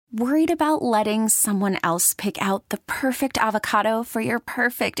Worried about letting someone else pick out the perfect avocado for your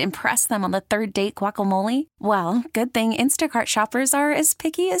perfect impress them on the third date guacamole? Well, good thing Instacart shoppers are as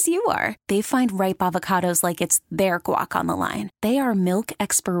picky as you are. They find ripe avocados like it's their guac on the line. They are milk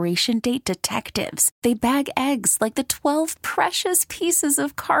expiration date detectives. They bag eggs like the 12 precious pieces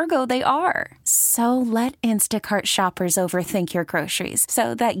of cargo they are. So let Instacart shoppers overthink your groceries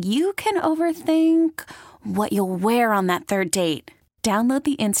so that you can overthink what you'll wear on that third date. Download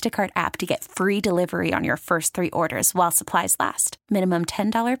the Instacart app to get free delivery on your first 3 orders while supplies last. Minimum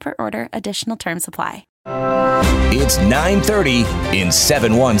 $10 per order. Additional terms apply. It's 930 in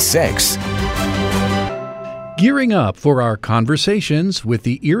 716. Gearing up for our conversations with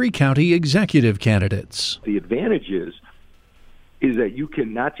the Erie County executive candidates. The advantage is that you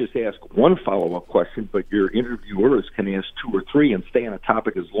can not just ask one follow-up question, but your interviewers can ask 2 or 3 and stay on a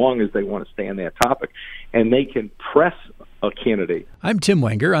topic as long as they want to stay on that topic. And they can press a candidate. I'm Tim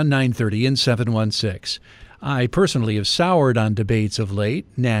Wenger on 930 in 716. I personally have soured on debates of late,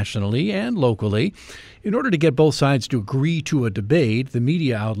 nationally and locally. In order to get both sides to agree to a debate, the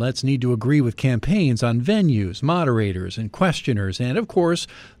media outlets need to agree with campaigns on venues, moderators, and questioners, and, of course,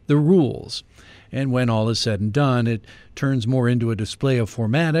 the rules. And when all is said and done, it turns more into a display of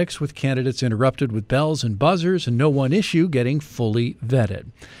formatics, with candidates interrupted with bells and buzzers and no one issue getting fully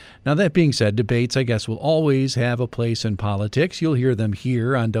vetted. Now, that being said, debates, I guess, will always have a place in politics. You'll hear them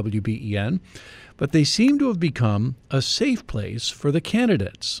here on WBEN. But they seem to have become a safe place for the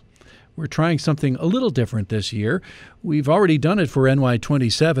candidates. We're trying something a little different this year. We've already done it for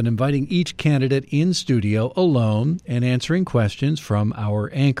NY27, inviting each candidate in studio alone and answering questions from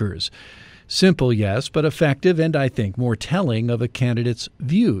our anchors. Simple, yes, but effective and, I think, more telling of a candidate's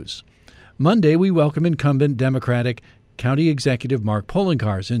views. Monday, we welcome incumbent Democratic County Executive Mark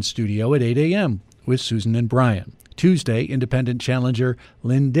Poloncarz in studio at 8 a.m. with Susan and Brian. Tuesday, independent challenger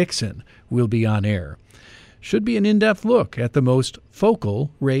Lynn Dixon will be on air. Should be an in-depth look at the most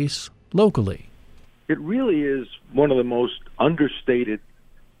focal race locally. It really is one of the most understated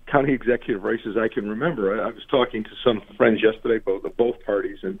county executive races I can remember. I was talking to some friends yesterday, both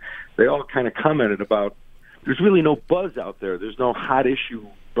parties, and they all kind of commented about there's really no buzz out there. There's no hot issue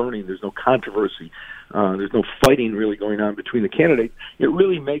burning. There's no controversy. There's no fighting really going on between the candidates. It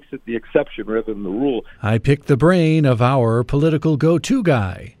really makes it the exception rather than the rule. I picked the brain of our political go-to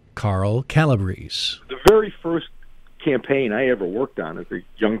guy, Carl Calabrese. The very first campaign I ever worked on as a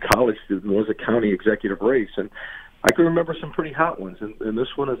young college student was a county executive race, and I can remember some pretty hot ones, and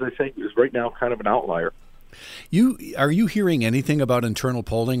this one, as I say, is right now kind of an outlier. Are you hearing anything about internal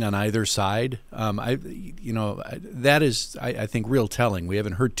polling on either side? That is, I think, real telling. We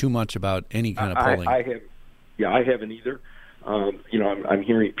haven't heard too much about any kind of polling. I haven't either. I'm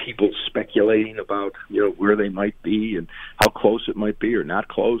hearing people speculating about where they might be and how close it might be or not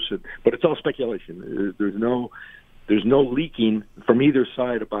close, but it's all speculation. There's no leaking from either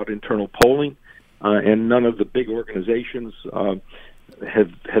side about internal polling, and none of the big organizations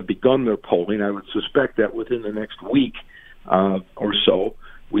have begun their polling. I would suspect that within the next week or so,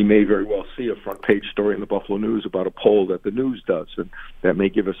 we may very well see a front-page story in the Buffalo News about a poll that the News does, and that may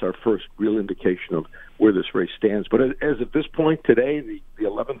give us our first real indication of where this race stands. But as of this point today, the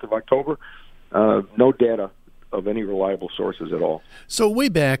 11th of October, no data of any reliable sources at all. So way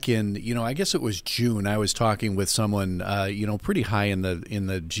back in, I guess it was June, I was talking with someone, pretty high in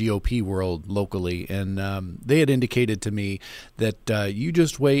the GOP world locally, and they had indicated to me that you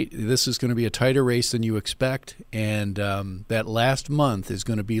just wait, this is going to be a tighter race than you expect, and that last month is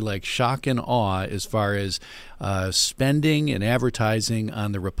going to be like shock and awe as far as spending and advertising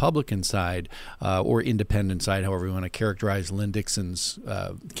on the Republican side or independent side, however you want to characterize Lynn Dixon's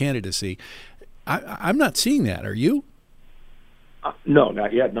candidacy. I'm not seeing that. Are you? No,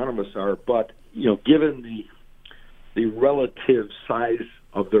 not yet. None of us are. But given the relative size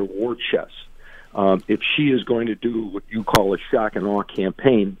of their war chest, if she is going to do what you call a shock and awe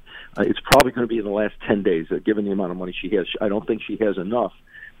campaign, it's probably going to be in the last 10 days. Given the amount of money she has, I don't think she has enough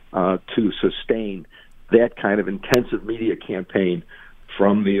to sustain that kind of intensive media campaign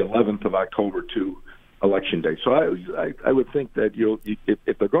from the 11th of October to Election Day. So I would think that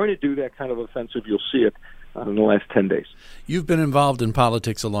if they're going to do that kind of offensive, you'll see it in the last 10 days. You've been involved in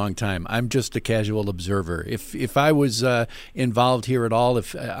politics a long time. I'm just a casual observer. If I was involved here at all,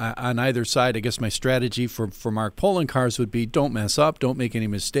 if on either side, I guess my strategy for Mark Poloncarz would be don't mess up, don't make any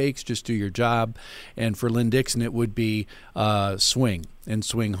mistakes, just do your job. And for Lynn Dixon, it would be swing and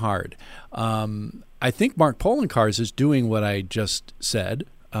swing hard. I think Mark Poloncarz is doing what I just said.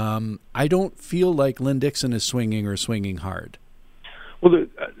 I don't feel like Lynn Dixon is swinging or swinging hard. Well,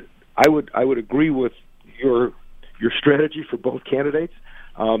 I would agree with your strategy for both candidates.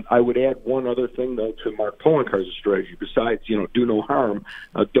 I would add one other thing, though, to Mark Poloncarz's strategy. Besides, do no harm,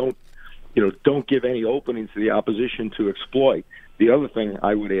 don't give any openings to the opposition to exploit. The other thing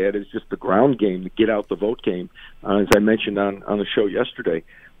I would add is just the ground game, the get out the vote game. As I mentioned on the show yesterday,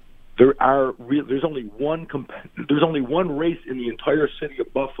 there's only one race in the entire city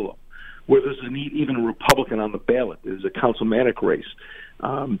of Buffalo where there's even a Republican on the ballot. There's a councilmanic race.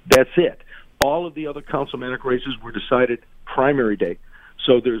 That's it. All of the other councilmanic races were decided primary day.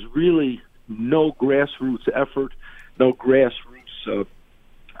 So there's really no grassroots effort, no grassroots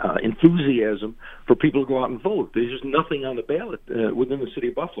enthusiasm for people to go out and vote. There's just nothing on the ballot within the city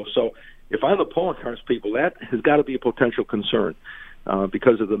of Buffalo. So if I'm the Poloncarz people, that has got to be a potential concern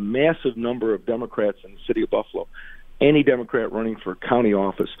because of the massive number of Democrats in the city of Buffalo. Any Democrat running for county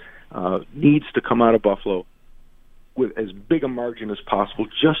office needs to come out of Buffalo with as big a margin as possible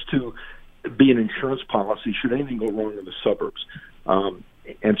just to be an insurance policy should anything go wrong in the suburbs.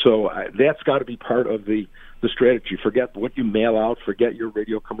 And so that's got to be part of the strategy. Forget what you mail out, forget your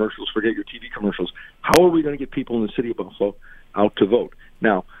radio commercials, forget your TV commercials. How are we going to get people in the city of Buffalo out to vote?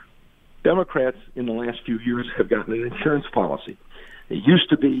 Now, Democrats in the last few years have gotten an insurance policy. It used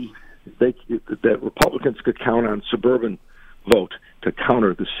to be that Republicans could count on suburban vote to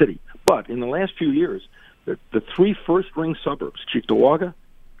counter the city. But in the last few years, the three first-ring suburbs, Cheektowaga,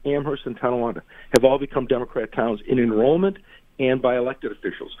 Amherst, and Tonawanda, have all become Democrat towns in enrollment and by elected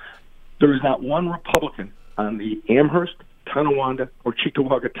officials. There is not one Republican on the Amherst, Tonawanda, or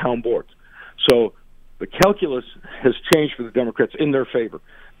Cheektowaga town boards. So the calculus has changed for the Democrats in their favor.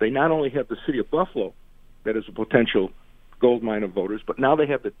 They not only have the city of Buffalo that is a potential gold mine of voters, but now they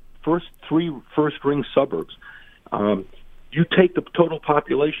have the three first-ring suburbs. You take the total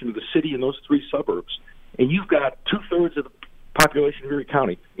population of the city in those three suburbs, and you've got two-thirds of the population of Erie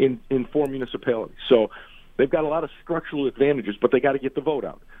County in four municipalities. So they've got a lot of structural advantages, but they got to get the vote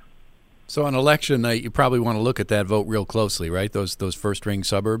out. So on election night, you probably want to look at that vote real closely, right? Those first-ring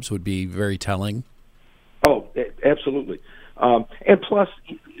suburbs would be very telling. Oh, absolutely. And plus,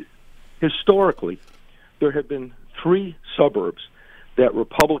 historically, there have been three suburbs that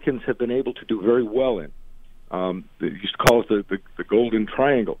Republicans have been able to do very well in. They used to call it the Golden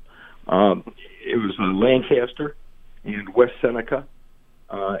Triangle. It was Lancaster and West Seneca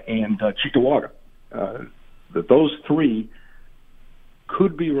and Cheektowaga. Those three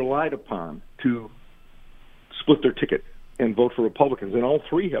could be relied upon to split their ticket and vote for Republicans. And all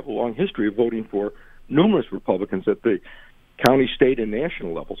three have a long history of voting for numerous Republicans at the county, state, and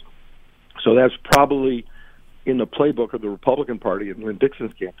national levels. So that's probably in the playbook of the Republican Party and Lynn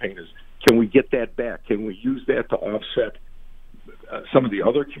Dixon's campaign is, can we get that back? Can we use that to offset some of the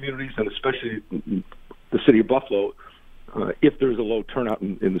other communities, and especially the city of Buffalo, if there's a low turnout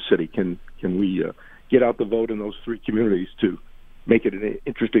in the city? Can we get out the vote in those three communities to make it an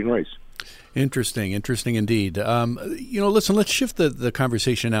interesting race? Interesting indeed. Listen, let's shift the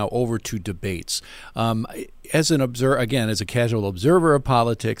conversation now over to debates. As a casual observer of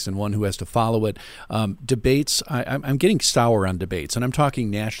politics and one who has to follow it, debates, I'm getting sour on debates, and I'm talking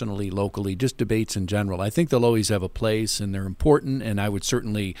nationally, locally, just debates in general. I think they'll always have a place, and they're important, and I would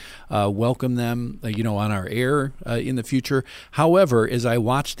certainly welcome them, on our air in the future. However, as I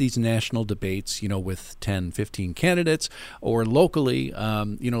watch these national debates, with 10, 15 candidates, or locally,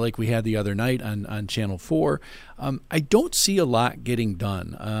 like we had the other night on Channel 4, I don't see a lot getting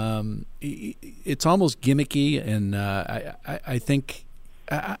done. It's almost gimmicky, and I think,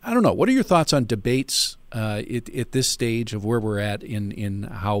 I don't know. What are your thoughts on debates at this stage of where we're at in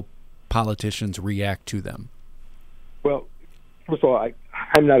how politicians react to them? Well, first of all,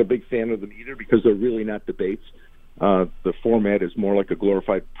 I'm not a big fan of them either because they're really not debates. The format is more like a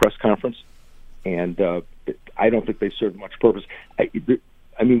glorified press conference, and I don't think they serve much purpose.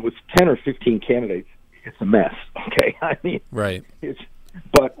 I mean, with 10 or 15 candidates, it's a mess. Okay, right.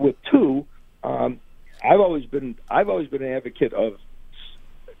 But with two, I've always been an advocate of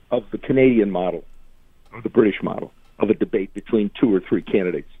the Canadian model, or the British model, of a debate between two or three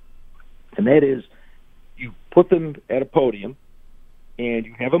candidates, and that is, you put them at a podium, and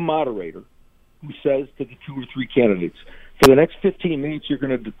you have a moderator who says to the two or three candidates, for the next 15 minutes, you're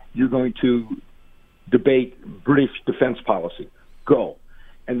going to debate British defense policy. Go.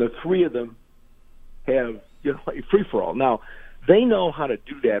 And the three of them have a free-for-all. Now, they know how to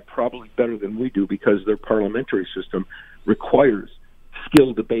do that probably better than we do because their parliamentary system requires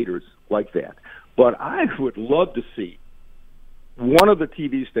skilled debaters like that. But I would love to see one of the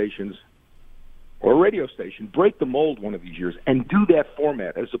TV stations or a radio station break the mold one of these years and do that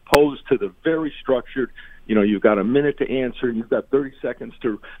format as opposed to the very structured, you've got a minute to answer and you've got 30 seconds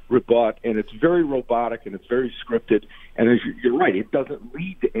to rebut, and it's very robotic and it's very scripted. And as you're right, it doesn't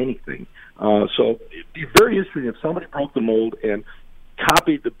lead to anything. So it'd be very interesting if somebody broke the mold and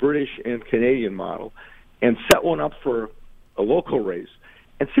copied the British and Canadian model and set one up for a local race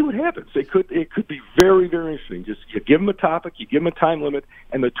and see what happens. It could be very, very interesting. Just you give them a topic, you give them a time limit,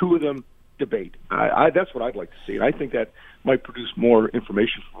 and the two of them debate. That's what I'd like to see, and I think that might produce more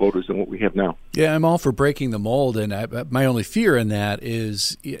information for voters than what we have now. Yeah, I'm all for breaking the mold, and my only fear in that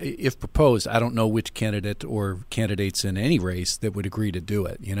is, if proposed, I don't know which candidate or candidates in any race that would agree to do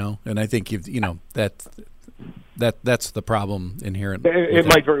it. And I think that's the problem inherent. It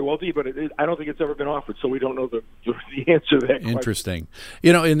might very well be, but I don't think it's ever been offered, so we don't know the answer to that question. Interesting.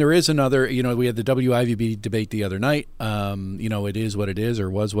 And there is another, we had the WIVB debate the other night. It is what it is, or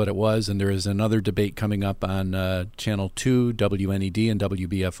was what it was, and there is another debate coming up on Channel 2, WNED, and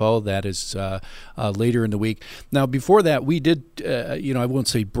WBFO. That is later in the week. Now, before that, we did, I won't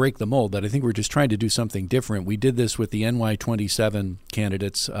say break the mold, but I think we're just trying to do something different. We did this with the NY27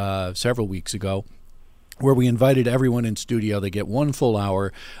 candidates several weeks ago, where we invited everyone in studio. They get one full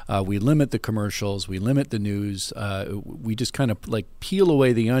hour. We limit the commercials. We limit the news. We just kind of peel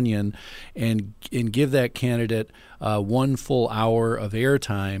away the onion and give that candidate one full hour of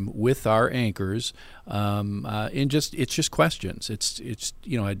airtime with our anchors. It's just questions. It's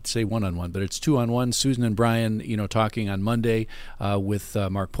I'd say one-on-one, but it's two-on-one. Susan and Brian, talking on Monday with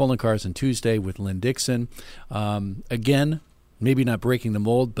Mark Poloncarz, and Tuesday with Lynn Dixon. Again, maybe not breaking the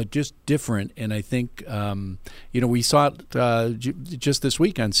mold, but just different. And I think, we saw it just this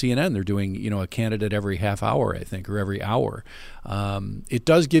week on CNN. They're doing, a candidate every half hour, I think, or every hour. It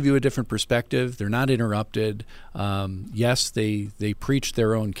does give you a different perspective. They're not interrupted. Yes, they preach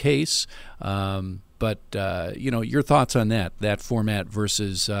their own case. But, your thoughts on that format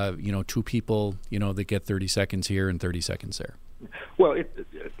versus, two people, that get 30 seconds here and 30 seconds there. Well,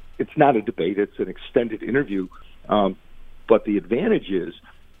 it's not a debate. It's an extended interview. But the advantage is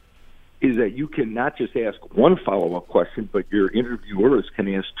that you can not just ask one follow-up question, but your interviewers can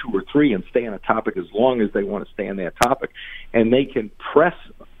ask two or three and stay on a topic as long as they want to stay on that topic. And they can press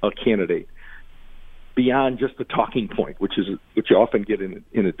a candidate beyond just the talking point, which you often get in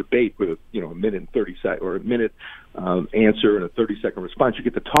a debate with a minute and 30 second or a minute answer and a 30-second response. You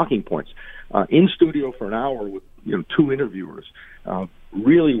get the talking points. In studio for an hour with two interviewers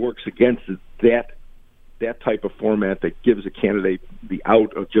really works against that type of format that gives a candidate the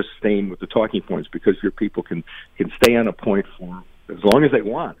out of just staying with the talking points, because your people can stay on a point for as long as they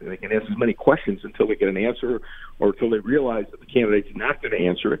want. And they can ask as many questions until they get an answer or until they realize that the candidate's not going to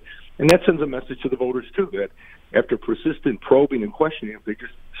answer it. And that sends a message to the voters, too, that after persistent probing and questioning, if they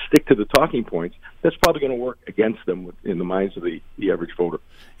just stick to the talking points, that's probably going to work against them in the minds of the average voter.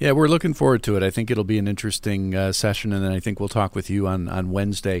 Yeah, we're looking forward to it. I think it'll be an interesting session, and then I think we'll talk with you on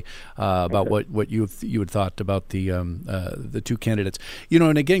Wednesday about what you had thought about the two candidates.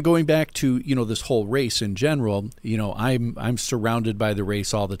 And again, going back to this whole race in general, I'm surrounded by the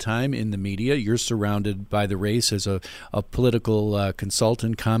race all the time in the media. You're surrounded by the race as a political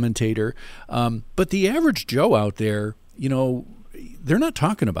consultant, commentator, but the average Joe out there, they're not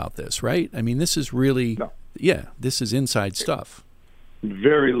talking about this, right? I mean, this is really, this is inside stuff.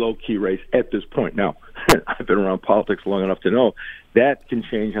 Very low-key race at this point. Now, I've been around politics long enough to know that can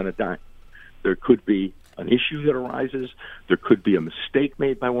change on a dime. There could be an issue that arises. There could be a mistake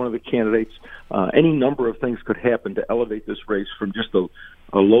made by one of the candidates. Any number of things could happen to elevate this race from just a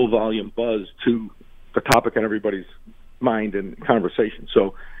low-volume buzz to the topic on everybody's mind and conversation.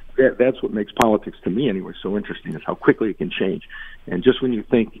 So that's what makes politics, to me anyway, so interesting, is how quickly it can change. And just when you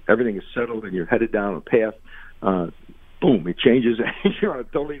think everything is settled and you're headed down a path, boom, it changes, and you're on a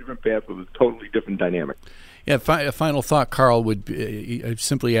totally different path with a totally different dynamic. Yeah, a final thought, Carl, would be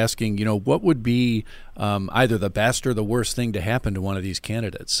simply asking, what would be either the best or the worst thing to happen to one of these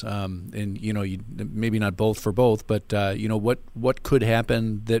candidates? And, maybe not both for both, but, what could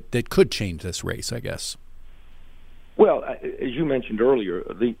happen that could change this race, I guess? Well, as you mentioned earlier,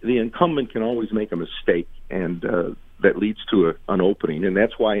 the incumbent can always make a mistake, and that leads to an opening. And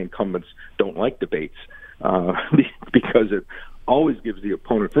that's why incumbents don't like debates, because it always gives the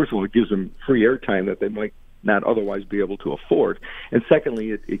opponent, first of all, it gives them free airtime that they might not otherwise be able to afford. And secondly,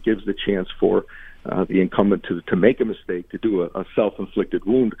 it gives the chance for the incumbent to make a mistake, to do a self-inflicted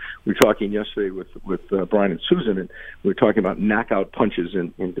wound. We were talking yesterday with Brian and Susan, and we were talking about knockout punches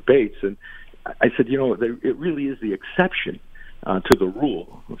in debates. And I said, it really is the exception to the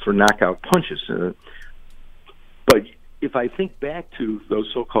rule for knockout punches. But if I think back to those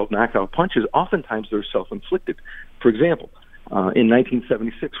so-called knockout punches, oftentimes they're self-inflicted. For example, in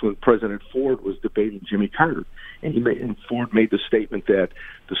 1976, when President Ford was debating Jimmy Carter, and Ford made the statement that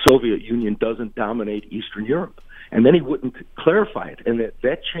the Soviet Union doesn't dominate Eastern Europe, and then he wouldn't clarify it, and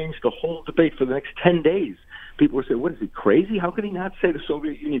that changed the whole debate for the next 10 days. People were saying, "What is he, crazy? How can he not say the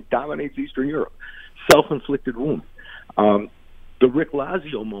Soviet Union dominates Eastern Europe?" Self-inflicted wound. The Rick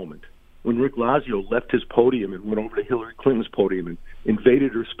Lazio moment, when Rick Lazio left his podium and went over to Hillary Clinton's podium and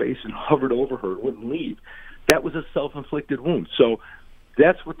invaded her space and hovered over her and wouldn't leave, that was a self-inflicted wound. So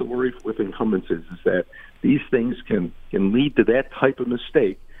that's what the worry with incumbents is that these things can lead to that type of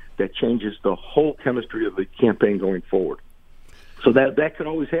mistake that changes the whole chemistry of the campaign going forward. So that could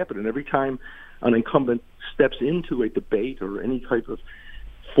always happen. And every time an incumbent steps into a debate or any type of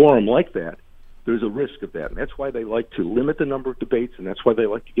forum like that, there's a risk of that. And that's why they like to limit the number of debates, and that's why they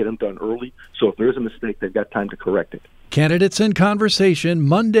like to get them done early. So if there's a mistake, they've got time to correct it. Candidates in Conversation,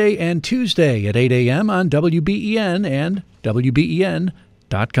 Monday and Tuesday at 8 a.m. on WBEN and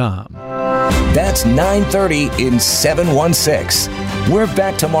WBEN.com. That's 930 in 716. We're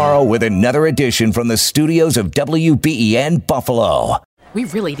back tomorrow with another edition from the studios of WBEN Buffalo. We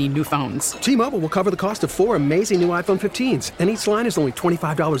really need new phones. T-Mobile will cover the cost of 4 amazing new iPhone 15s, and each line is only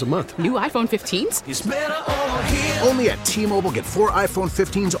 $25 a month. New iPhone 15s? It's better over here. Only at T-Mobile, get 4 iPhone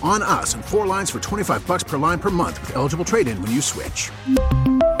 15s on us and 4 lines for $25 per line per month with eligible trade-in when you switch.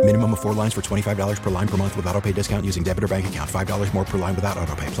 Minimum of 4 lines for $25 per line per month with autopay discount using debit or bank account. $5 more per line without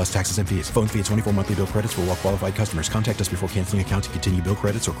autopay, plus taxes and fees. Phone fee at 24 monthly bill credits for well-qualified customers. Contact us before canceling account to continue bill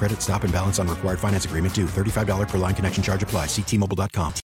credits or credit stop and balance on required finance agreement due. $35 per line connection charge applies. See T-Mobile.com.